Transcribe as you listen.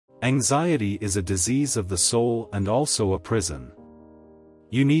Anxiety is a disease of the soul and also a prison.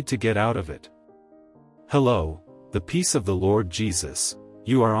 You need to get out of it. Hello, the peace of the Lord Jesus.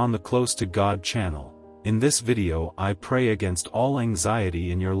 You are on the Close to God channel. In this video I pray against all anxiety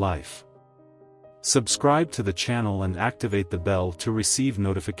in your life. Subscribe to the channel and activate the bell to receive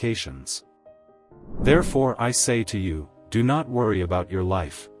notifications. Therefore I say to you, do not worry about your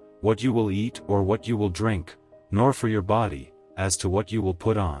life, what you will eat or what you will drink, nor for your body, as to what you will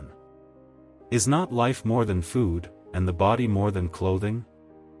put on. Is not life more than food, and the body more than clothing?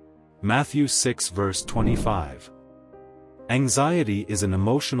 Matthew 6 verse 25. Anxiety is an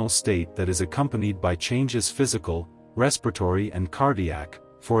emotional state that is accompanied by changes physical, respiratory and cardiac.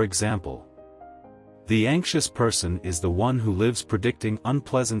 For example, the anxious person is the one who lives predicting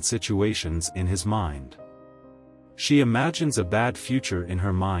unpleasant situations in his mind. She imagines a bad future in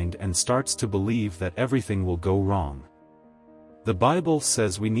her mind and starts to believe that everything will go wrong. The Bible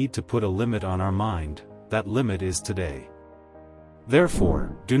says we need to put a limit on our mind. That limit is today.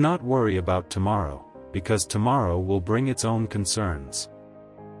 Therefore, do not worry about tomorrow, because tomorrow will bring its own concerns.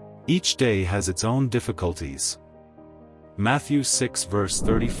 Each day has its own difficulties. Matthew 6 verse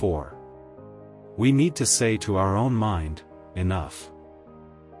 34. We need to say to our own mind, enough.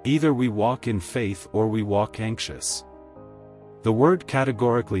 Either we walk in faith or we walk anxious. The word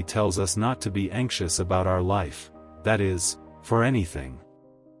categorically tells us not to be anxious about our life, that is, for anything.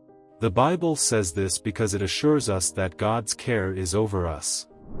 The Bible says this because it assures us that God's care is over us.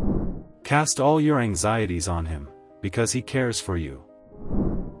 Cast all your anxieties on Him, because He cares for you.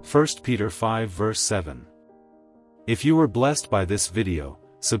 1 Peter 5 verse 7. If you were blessed by this video,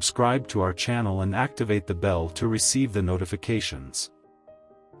 subscribe to our channel and activate the bell to receive the notifications.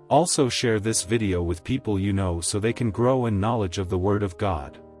 Also share this video with people you know so they can grow in knowledge of the Word of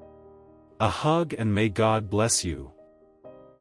God. A hug and may God bless you.